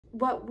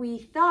what we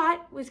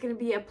thought was going to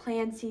be a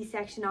planned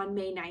C-section on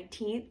May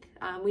 19th.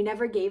 We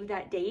never gave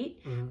that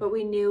date, but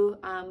we knew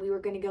we were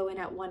going to go in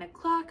at 1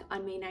 o'clock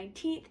on May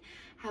 19th,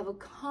 have a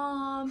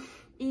calm,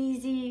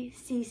 easy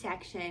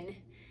C-section.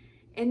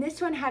 And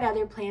this one had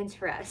other plans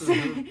for us.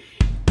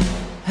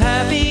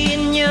 Happy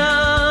and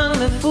young,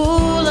 they're full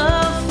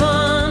of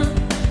fun.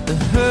 The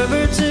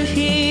Herberts are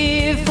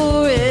here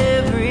for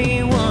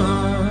everyone.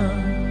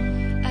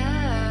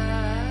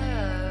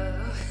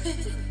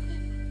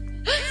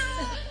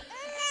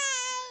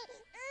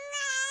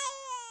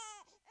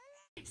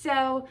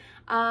 So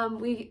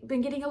we've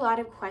been getting a lot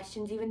of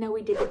questions. Even though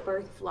we did the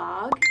birth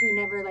vlog, we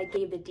never like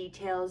gave the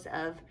details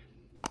of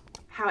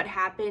how it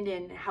happened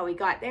and how we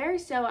got there.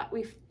 So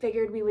we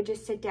figured we would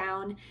just sit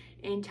down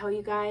and tell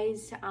you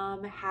guys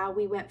how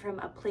we went from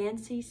a planned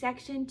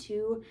C-section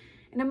to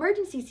an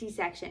emergency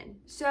C-section.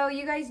 So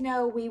you guys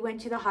know we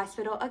went to the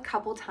hospital a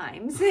couple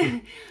times.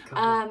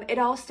 It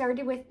all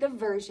started with the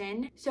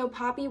version. So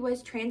Poppy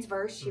was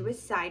transverse, she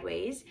was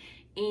sideways.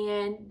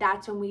 And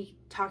that's when we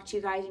talked to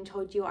you guys and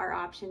told you our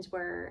options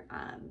were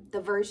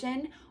the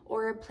version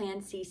or a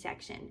planned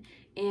C-section.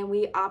 And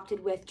we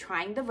opted with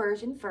trying the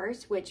version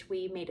first, which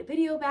we made a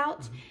video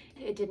about.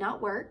 It did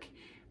not work,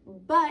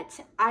 but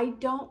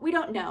we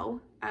don't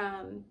know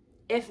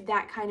if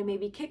that kind of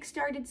maybe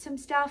kickstarted some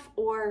stuff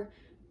or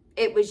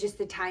it was just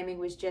the timing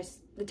was just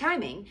the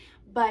timing.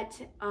 But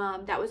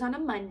that was on a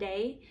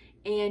Monday,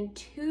 and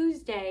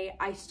Tuesday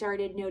I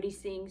started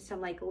noticing some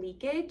like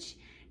leakage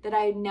that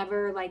I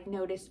never like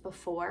noticed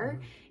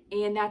before.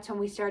 And that's when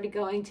we started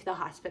going to the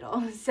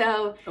hospital.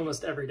 So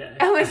almost every day.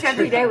 Almost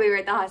every day we were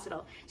at the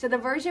hospital. So the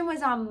version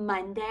was on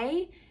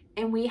Monday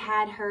and we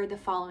had her the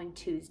following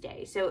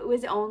Tuesday. So it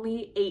was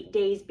only 8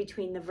 days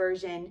between the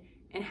version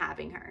and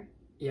having her.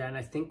 Yeah, and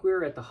I think we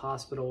were at the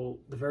hospital,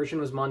 the version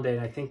was Monday,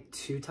 and I think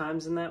 2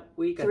 times in that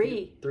week?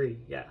 Three,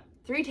 yeah.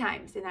 3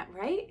 times in that,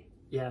 right?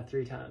 Yeah,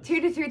 3 times. 2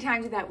 to 3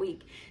 times in that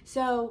week.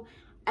 So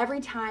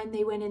every time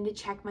they went in to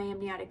check my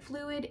amniotic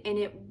fluid, and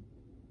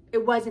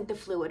it wasn't the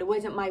fluid, it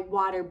wasn't my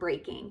water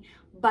breaking,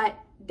 but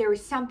there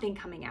was something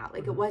coming out,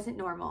 like it wasn't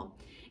normal.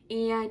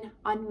 And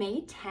on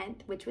May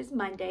 10th, which was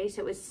Monday,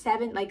 so it was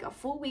like a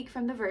full week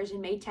from the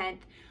version, May 10th,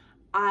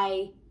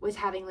 I was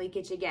having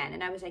leakage again,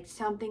 and I was like,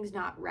 something's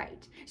not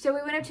right. So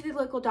we went up to the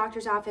local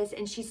doctor's office,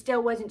 and she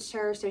still wasn't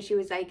sure, so she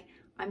was like,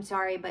 I'm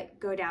sorry, but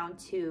go down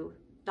to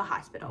the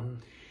hospital.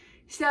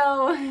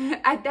 So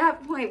at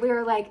that point, we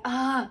were like,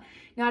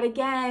 not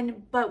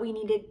again, but we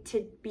needed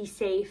to be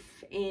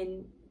safe,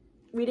 and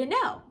we didn't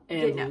know.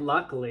 And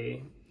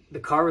luckily, the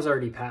car was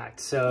already packed,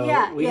 so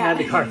we yeah. had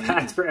the car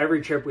packed for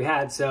every trip we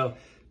had, so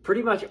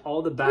pretty much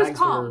all the bags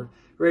were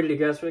ready to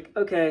go. So we're like,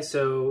 okay,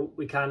 so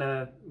we kind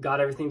of got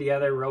everything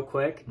together real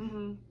quick.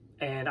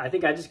 And I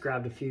think I just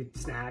grabbed a few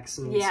snacks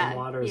and some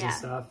waters and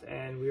stuff,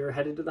 and we were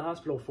headed to the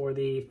hospital for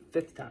the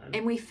 5th time.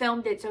 And we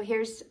filmed it, so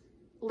here's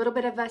a little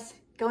bit of us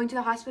going to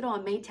the hospital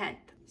on May 10th.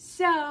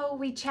 So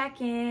we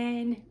check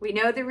in, we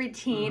know the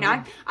routine.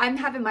 I'm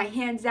having my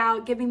hands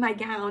out, giving my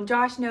gown.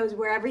 Josh knows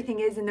where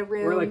everything is in the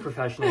room. We're like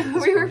professionals at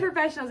this We were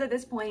professionals at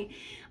this point.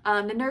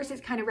 The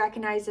nurses kind of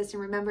recognized us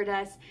and remembered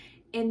us.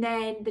 And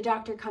then the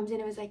doctor comes in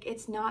and was like,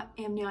 it's not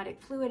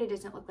amniotic fluid. It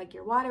doesn't look like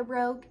your water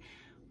broke,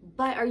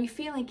 but are you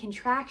feeling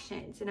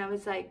contractions? And I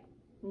was like,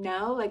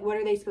 no, like what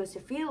are they supposed to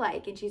feel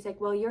like? And she's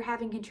like, well, you're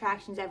having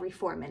contractions every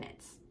 4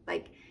 minutes,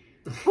 like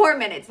 4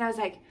 minutes. And I was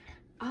like,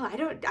 oh, I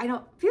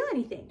don't feel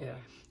anything.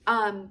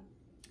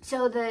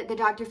 So the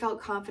doctor felt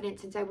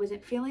confident since I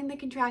wasn't feeling the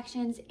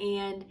contractions,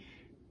 and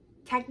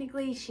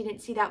technically she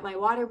didn't see that my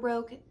water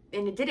broke,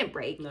 and it didn't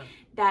break,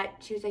 that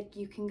she was like,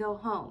 you can go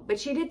home. But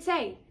she did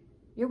say,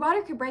 your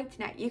water could break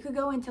tonight. You could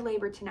go into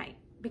labor tonight,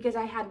 because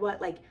I had what,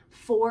 like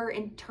 4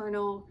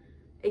 internal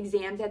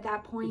exams at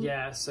that point.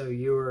 Yeah, so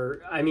you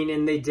were, I mean,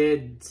 and they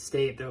did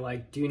state, they're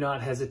like, do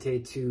not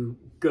hesitate to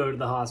go to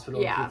the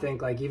hospital if you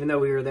think, like, even though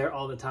we were there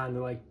all the time,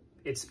 they're like,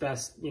 it's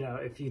best, you know,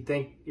 if you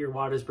think your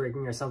water's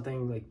breaking or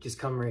something, like, just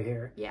come right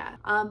here. Yeah,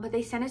 but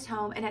they sent us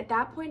home, and at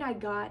that point I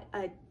got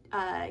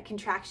a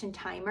contraction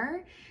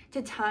timer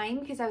to time,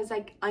 because I was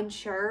like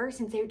unsure,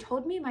 since they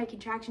told me my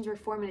contractions were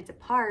 4 minutes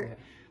apart,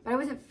 but I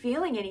wasn't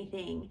feeling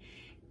anything.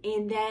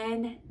 And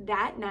then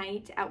that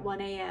night at 1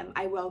 a.m.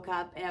 I woke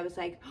up and I was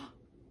like,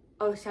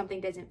 oh,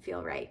 something doesn't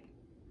feel right.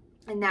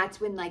 And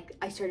that's when like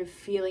I started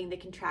feeling the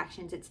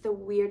contractions. It's the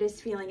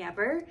weirdest feeling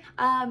ever.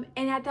 And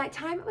at that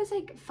time it was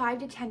like 5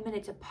 to 10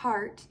 minutes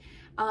apart.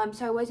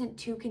 So I wasn't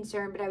too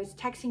concerned, but I was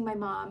texting my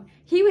mom.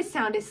 He was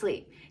sound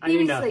asleep. He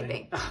was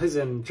sleeping. I was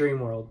in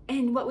dream world.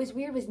 And what was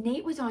weird was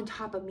Nate was on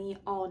top of me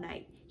all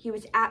night. He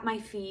was at my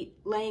feet,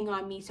 laying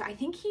on me. So I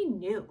think he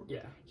knew.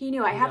 Yeah. He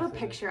knew. I have a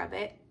picture of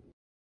it.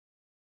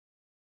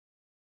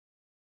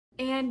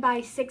 And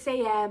by 6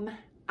 a.m.,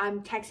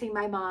 I'm texting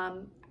my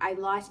mom. I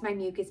lost my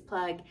mucus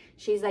plug.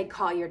 She's like,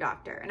 call your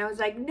doctor. And I was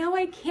like, no,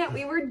 I can't.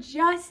 We were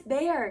just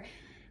there.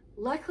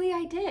 Luckily,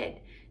 I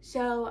did.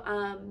 So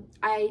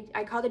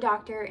I called the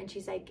doctor, and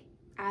she's like,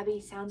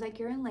 Abby, sounds like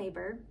you're in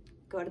labor.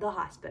 go to the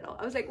hospital.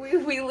 I was like,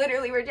 we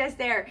literally were just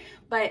there.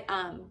 But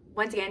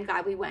once again,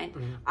 glad we went.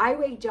 I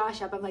wake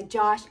Josh up. I'm like,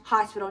 Josh,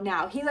 hospital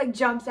now. He like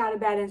jumps out of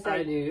bed and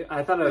says,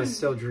 I thought I was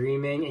still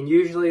dreaming. And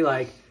usually,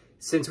 like,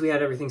 since we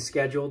had everything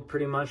scheduled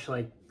pretty much,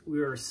 like, we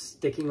were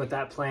sticking with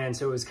that plan.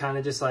 So it was kind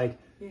of just like,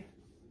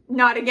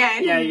 not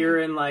again. Yeah, you're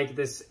in like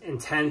this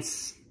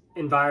intense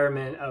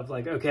environment of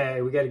like,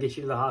 okay, we got to get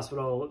you to the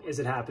hospital. Is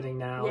it happening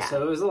now? Yeah.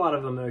 So it was a lot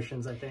of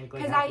emotions, I think,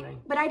 like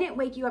happening. But I didn't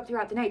wake you up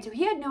throughout the night. So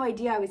he had no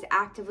idea I was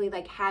actively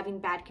like having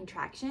bad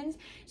contractions.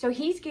 So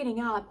he's getting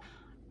up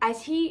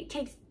as he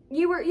takes,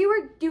 you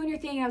were doing your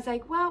thing. And I was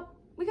like, well,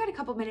 we got a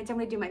couple minutes. I'm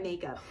going to do my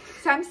makeup.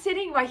 So I'm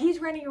sitting while he's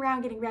running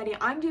around getting ready.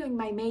 I'm doing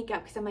my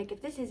makeup because I'm like,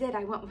 if this is it,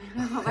 I want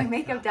my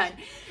makeup done.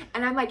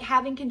 And I'm like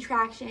having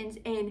contractions,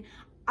 and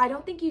I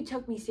don't think you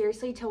took me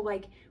seriously till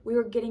like we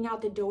were getting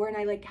out the door, and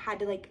I like had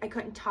to like, I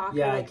couldn't talk.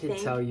 Yeah, or, like, I could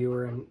tell you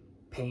were in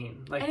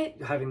pain.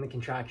 Like having the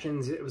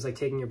contractions, it was like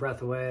taking your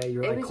breath away.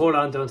 You were like, hold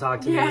on, don't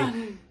talk to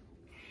me.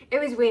 It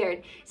was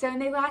weird. So,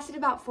 and they lasted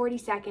about 40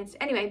 seconds.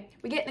 Anyway,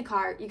 we get in the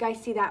car. You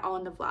guys see that all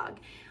in the vlog.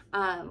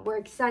 We're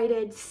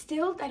excited.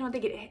 Still, I don't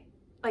think it,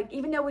 like,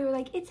 even though we were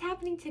like, it's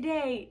happening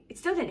today, it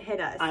still didn't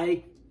hit us.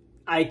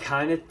 I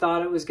kind of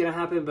thought it was going to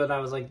happen, but I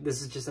was like,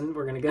 this is just,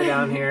 we're going to go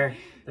down here.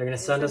 They're going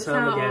to send us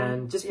home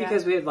again. Just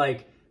because we had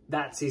like,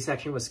 that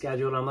C-section was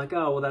scheduled. I'm like,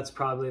 oh, well, that's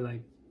probably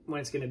like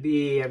when it's going to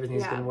be.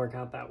 Everything's going to work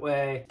out that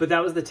way. But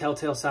that was the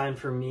telltale sign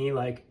for me.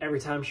 Like every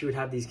time she would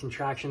have these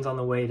contractions on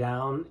the way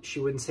down, she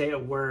wouldn't say a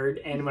word.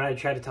 And when I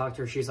tried to talk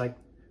to her, she's like,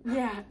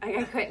 yeah,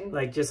 I couldn't.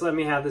 Like, just let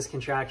me have this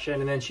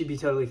contraction and then she'd be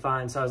totally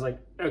fine. So I was like,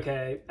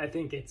 okay, I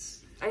think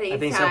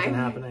something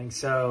happening.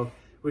 So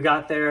we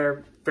got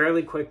there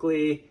fairly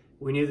quickly.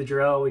 We knew the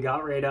drill. We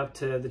got right up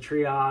to the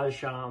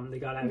triage. They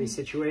got Abby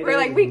situated. We're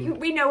like,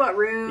 we know what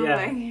room.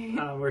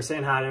 Yeah, we're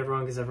saying hi to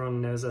everyone because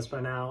everyone knows us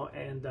by now.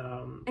 And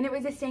it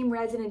was the same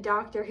resident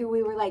doctor who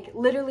we were like,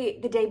 literally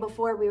the day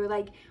before, we were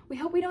like, we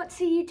hope we don't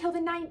see you till the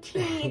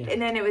 19th.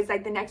 And then it was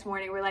like the next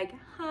morning, we're like,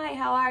 hi,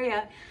 how are you?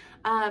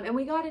 And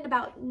we got in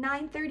about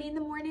 9:30 in the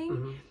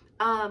morning.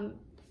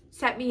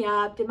 Set me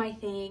up, did my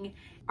thing.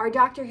 Our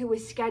doctor who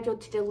was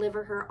scheduled to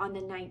deliver her on the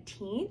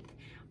 19th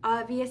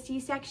via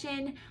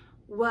C-section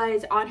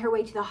was on her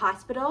way to the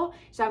hospital.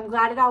 So I'm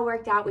glad it all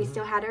worked out. We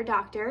still had our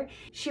doctor.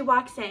 She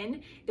walks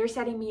in, they're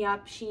setting me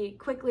up. She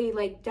quickly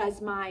like does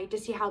to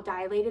see how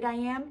dilated I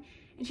am.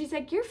 And she's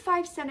like, you're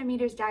 5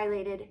 centimeters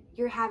dilated.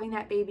 You're having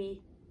that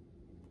baby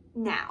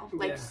now,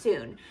 like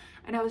soon.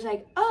 And I was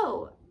like,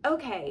 oh,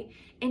 okay.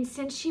 And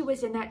since she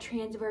was in that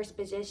transverse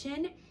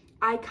position,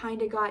 I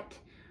kind of got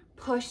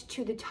pushed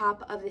to the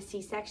top of the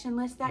C-section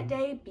list that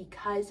day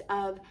because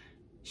of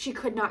she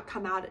could not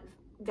come out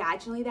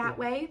vaginally that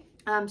way.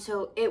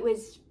 So it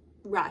was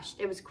rushed.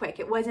 It was quick.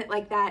 It wasn't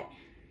like that.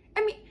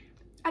 I mean,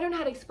 I don't know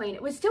how to explain it.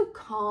 It was still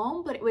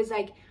calm, but it was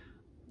like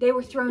they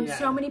were throwing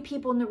so many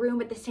people in the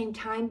room at the same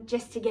time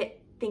just to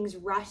get things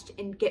rushed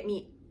and get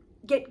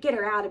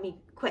her out of me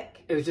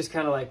quick. It was just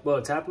kind of like, whoa,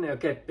 it's happening.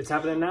 Okay, it's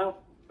happening now.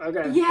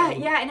 Okay. Yeah,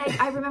 And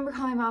I remember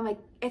calling my mom like,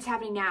 it's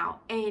happening now.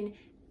 And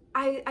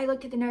I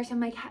looked at the nurse. I'm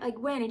like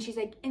when? And she's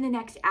like, in the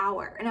next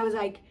hour. And I was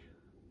like,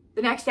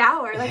 the next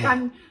hour? Like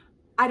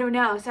I don't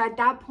know. So at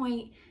that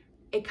point,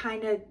 it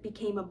kind of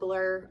became a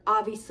blur.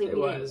 Obviously,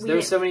 there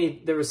was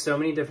so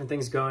many different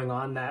things going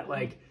on that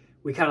like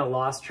we kind of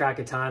lost track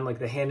of time. Like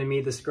they handed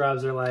me the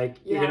scrubs are like,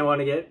 you're gonna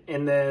want to get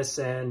in this,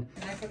 and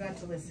I forgot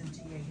to listen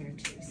to you here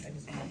too. So I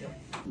just wanted to.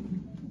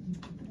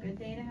 Good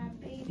day to have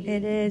baby.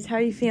 It is. How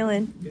are you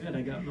feeling? Good.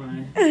 I got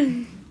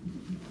my.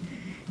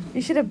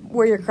 You should have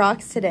wore your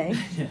Crocs today.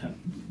 Yeah,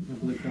 my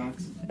blue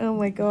Crocs. Oh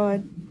my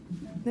God,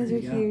 those are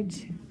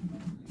huge.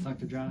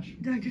 Dr. Josh.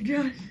 Dr.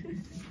 Josh.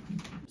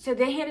 So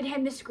they handed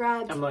him the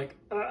scrubs. I'm like,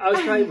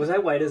 was I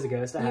white as a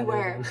ghost? You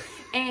were.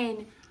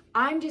 And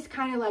I'm just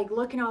kind of like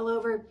looking all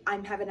over.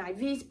 I'm having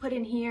IVs put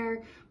in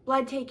here,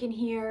 blood taken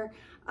here.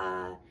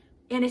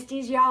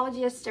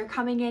 Anesthesiologists are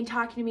coming in,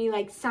 talking to me,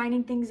 like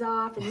signing things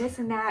off and this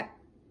and that.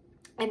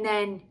 And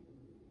then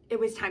it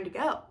was time to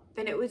go.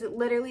 Then it was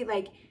literally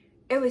like,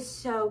 it was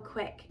so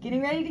quick.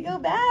 Getting ready to go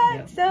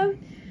back. So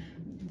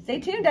stay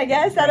tuned, I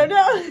guess. I don't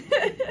know.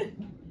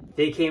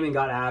 They came and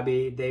got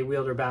Abby. They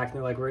wheeled her back and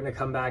they're like, we're going to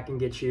come back and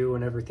get you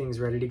when everything's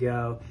ready to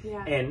go.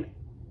 Yeah. And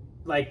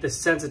like the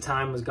sense of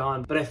time was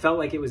gone, but I felt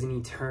like it was an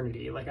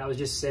eternity. Like I was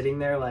just sitting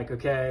there like,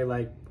 okay,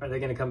 like, are they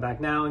going to come back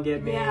now and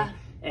get me? Yeah.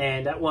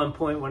 And at one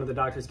point, one of the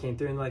doctors came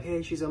through and like,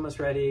 hey, she's almost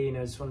ready. You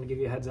know, just wanted to give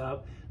you a heads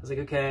up. I was like,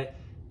 okay.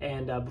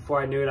 And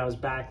before I knew it, I was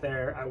back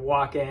there. I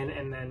walk in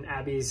and then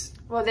Abby's...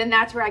 Well, then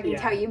that's where I can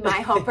tell you my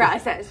whole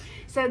process.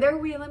 So they're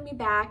wheeling me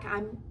back.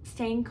 I'm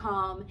staying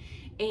calm.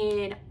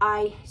 And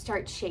I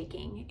start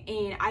shaking,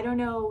 and I don't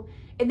know.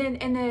 And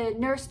the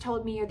nurse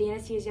told me, or the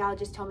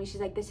anesthesiologist told me,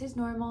 she's like, this is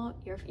normal.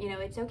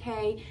 It's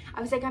okay.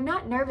 I was like, I'm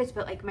not nervous,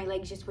 but like my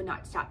legs just would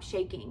not stop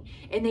shaking.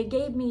 And they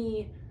gave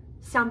me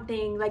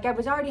something, like I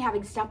was already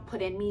having stuff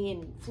put in me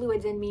and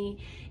fluids in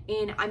me.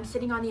 And I'm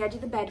sitting on the edge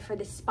of the bed for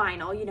the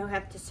spinal,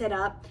 have to sit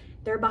up.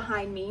 They're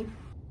behind me.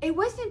 It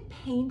wasn't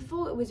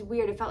painful, it was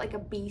weird. It felt like a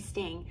bee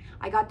sting.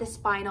 I got the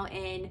spinal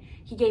in.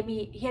 He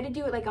had to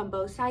do it like on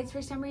both sides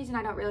for some reason,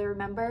 I don't really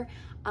remember.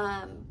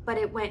 But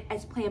it went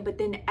as planned. But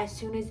then as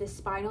soon as the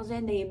spinal's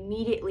in, they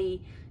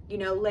immediately, you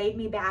know, laid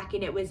me back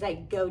and it was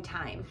like go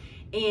time.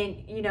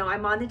 And, you know,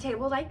 I'm on the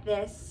table like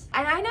this.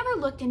 And I never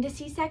looked into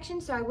C-section,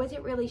 so I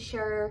wasn't really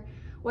sure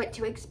what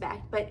to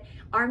expect. But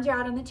arms are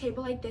out on the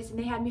table like this, and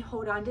they had me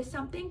hold on to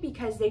something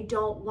because they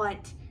don't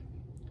want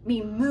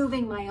me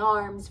moving my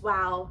arms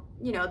while,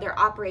 you know, they're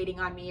operating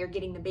on me or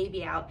getting the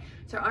baby out.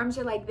 So arms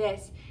are like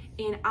this,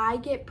 and I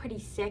get pretty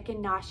sick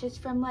and nauseous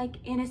from like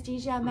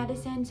anesthesia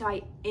medicine. So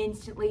I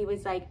instantly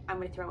was like, I'm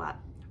gonna throw up.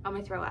 I'm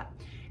gonna throw up.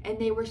 And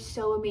they were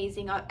so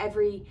amazing.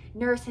 Every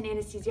nurse and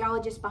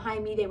anesthesiologist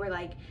behind me, they were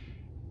like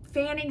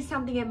fanning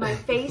something in my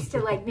face to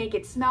like make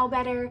it smell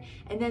better.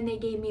 And then they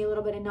gave me a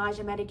little bit of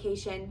nausea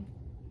medication.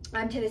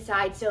 I'm to the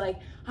side, so like,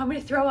 I'm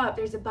gonna throw up.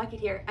 There's a bucket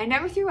here. I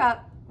never threw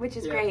up, which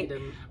is great.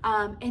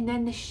 And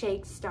then the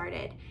shakes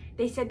started.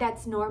 They said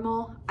that's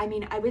normal. I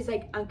mean, I was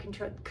like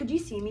uncontrolled. Could you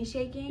see me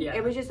shaking? Yeah,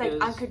 it was just like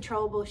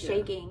uncontrollable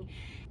shaking.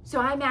 So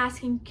I'm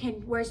asking,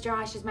 where's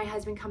Josh? Is my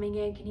husband coming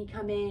in? Can he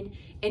come in?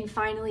 And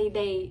finally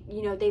they,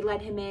 you know, they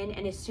let him in.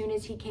 And as soon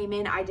as he came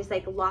in, I just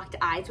like locked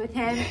eyes with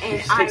him.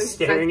 And I was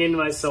staring like, into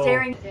my soul.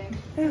 Staring.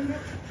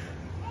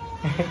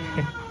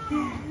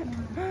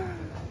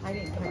 I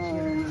didn't touch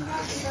you.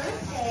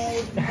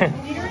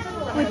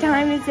 What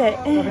time is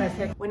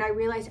it? When I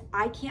realized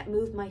I can't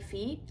move my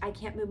feet, I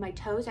can't move my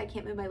toes, I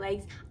can't move my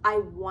legs, I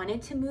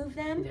wanted to move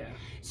them. Yeah.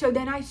 So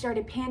then I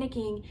started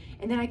panicking,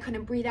 and then I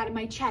couldn't breathe out of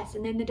my chest.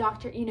 And then the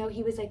doctor, you know,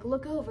 he was like,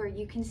 look over,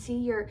 you can see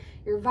your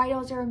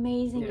vitals are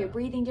amazing, you're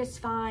breathing just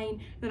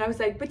fine. And I was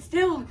like, but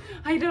still,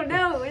 I don't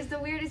know. It was the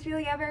weirdest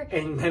feeling ever.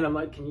 And then I'm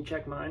like, can you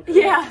check mine?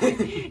 Yeah.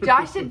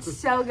 Josh did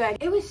so good.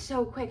 It was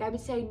so quick. I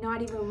would say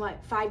not even,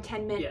 what,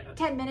 5-10 minutes,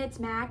 10 minutes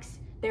max.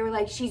 They were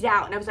like, she's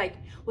out. And I was like,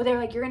 well, they were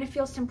like, you're going to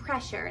feel some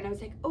pressure. And I was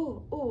like,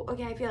 oh,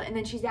 okay, I feel it. And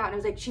then she's out. And I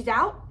was like, she's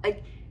out?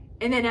 Like,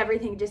 and then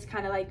everything just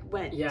kind of like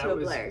went to a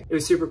blur. It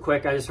was super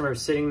quick. I just remember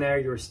sitting there,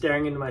 you were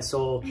staring into my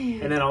soul.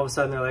 And then all of a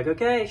sudden they're like,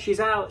 okay, she's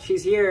out,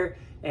 she's here.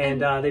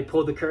 And they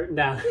pulled the curtain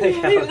down. They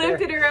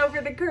lifted her over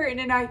the curtain,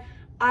 and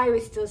I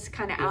was still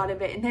kind of out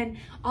of it. And then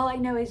all I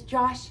know is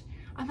Josh,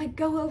 I'm like,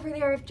 go over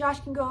there, if Josh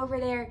can go over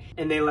there.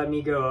 And they let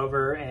me go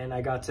over, and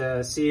I got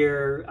to see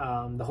her,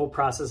 the whole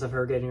process of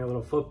her getting her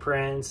little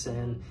footprints,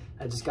 and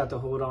I just got to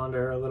hold on to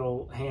her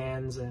little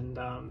hands, and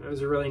it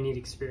was a really neat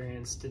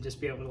experience to just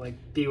be able to like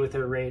be with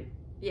her right.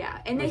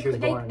 Yeah, and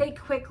they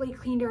quickly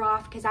cleaned her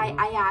off because I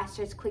asked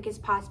her as quick as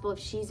possible if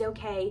she's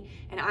okay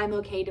and I'm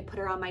okay to put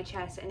her on my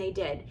chest, and they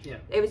did. Yeah.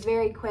 It was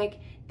very quick.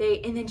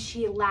 And then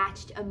she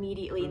latched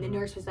immediately, and the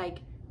nurse was like,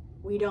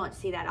 we don't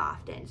see that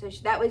often. So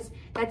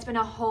that's been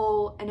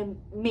an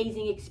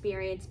amazing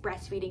experience.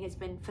 Breastfeeding has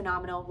been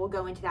phenomenal. We'll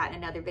go into that in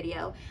another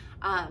video.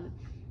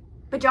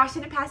 But Josh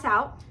didn't pass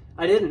out.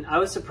 I didn't. I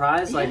was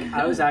surprised. Like,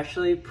 I was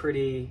actually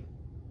pretty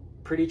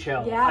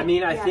chill. Yeah. I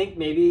mean, I think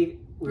maybe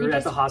we were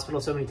at the hospital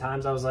so many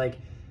times, I was like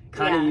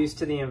kind of used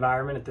to the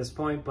environment at this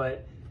point,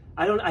 but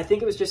I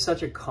think it was just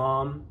such a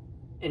calm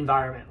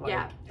environment.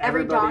 Like,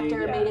 every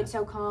doctor made it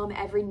so calm.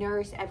 Every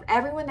nurse,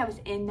 everyone that was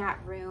in that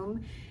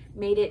room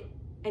made it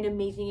an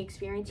amazing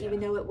experience, even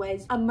though it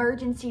was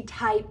emergency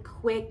type,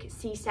 quick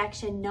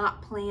C-section,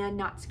 not planned,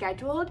 not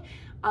scheduled.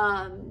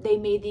 They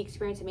made the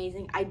experience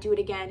amazing. I'd do it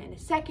again in a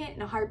second,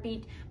 in a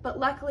heartbeat. But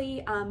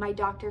luckily, my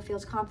doctor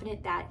feels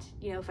confident that,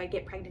 you know, if I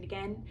get pregnant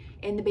again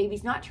and the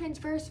baby's not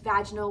transverse,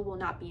 vaginal will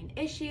not be an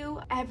issue.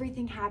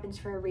 Everything happens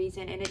for a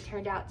reason, and it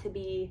turned out to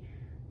be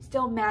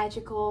still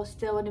magical,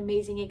 still an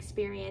amazing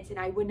experience, and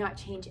I would not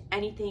change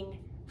anything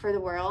for the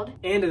world.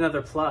 And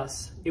another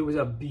plus, it was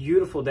a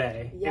beautiful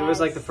day. Yes. It was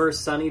like the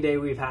first sunny day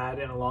we've had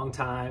in a long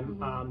time.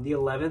 The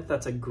 11th,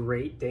 that's a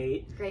great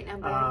date. Great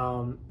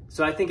number.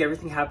 So I think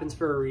everything happens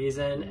for a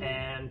reason,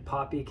 and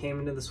Poppy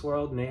came into this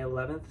world May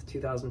 11th,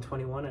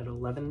 2021 at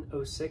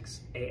 11:06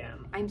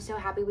 a.m. I'm so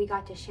happy we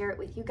got to share it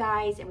with you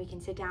guys, and we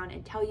can sit down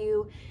and tell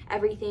you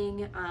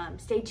everything.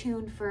 Stay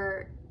tuned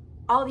for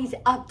all these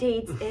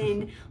updates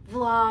and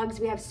vlogs.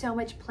 We have so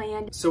much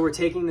planned. So we're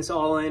taking this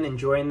all in,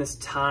 enjoying this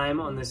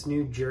time on this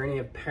new journey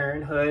of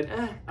parenthood.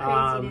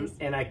 Craziness.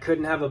 And I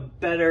couldn't have a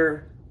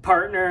better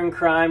partner in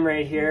crime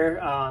right here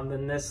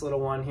than this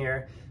little one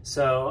here.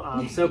 So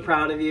I'm so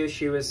proud of you.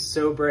 She was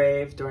so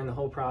brave during the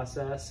whole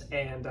process,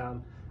 and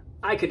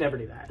I could never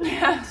do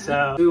that.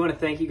 So we want to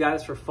thank you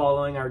guys for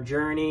following our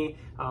journey,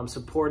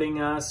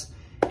 supporting us,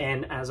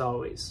 and as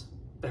always,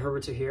 the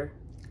Herberts are here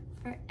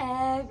for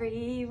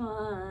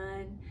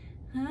everyone.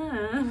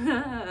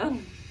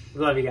 We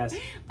love you guys.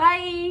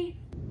 Bye.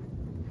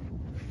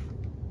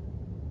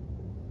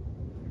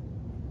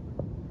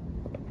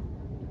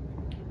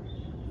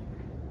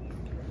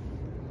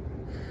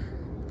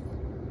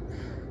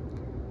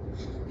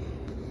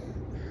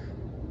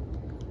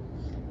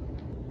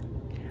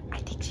 I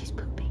think she's